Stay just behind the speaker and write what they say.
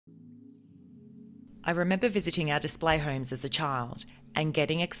I remember visiting our display homes as a child and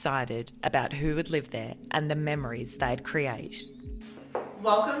getting excited about who would live there and the memories they'd create.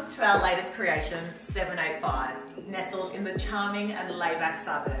 Welcome to our latest creation, 785, nestled in the charming and laid-back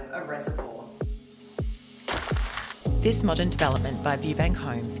suburb of Reservoir. This modern development by Viewbank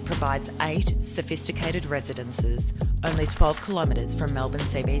Homes provides 8 sophisticated residences, only 12 kilometres from Melbourne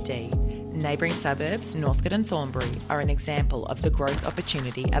CBD. Neighbouring suburbs, Northcote and Thornbury, are an example of the growth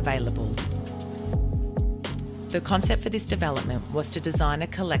opportunity available. The concept for this development was to design a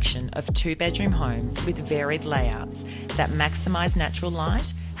collection of 2-bedroom homes with varied layouts that maximise natural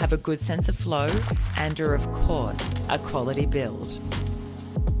light, have a good sense of flow, and are, of course, a quality build.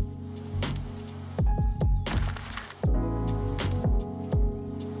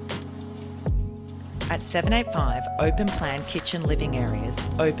 At 785, open-plan kitchen living areas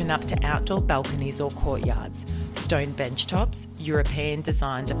open up to outdoor balconies or courtyards, stone benchtops,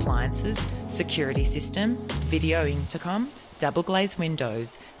 European-designed appliances, security system, video intercom, double-glazed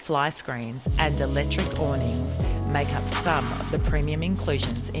windows, fly screens and electric awnings make up some of the premium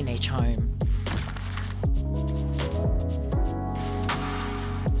inclusions in each home.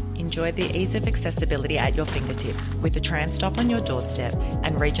 Enjoy the ease of accessibility at your fingertips with the tram stop on your doorstep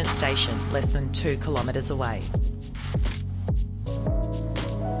and Regent Station less than 2 kilometres away.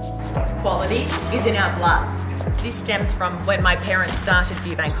 Quality is in our blood. This stems from when my parents started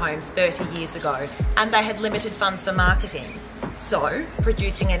Viewbank Homes 30 years ago and they had limited funds for marketing. So,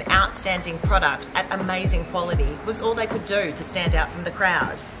 producing an outstanding product at amazing quality was all they could do to stand out from the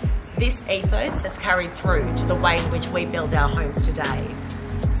crowd. This ethos has carried through to the way in which we build our homes today.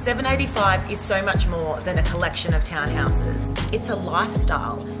 785 is so much more than a collection of townhouses. It's a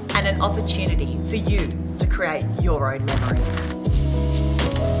lifestyle and an opportunity for you to create your own memories.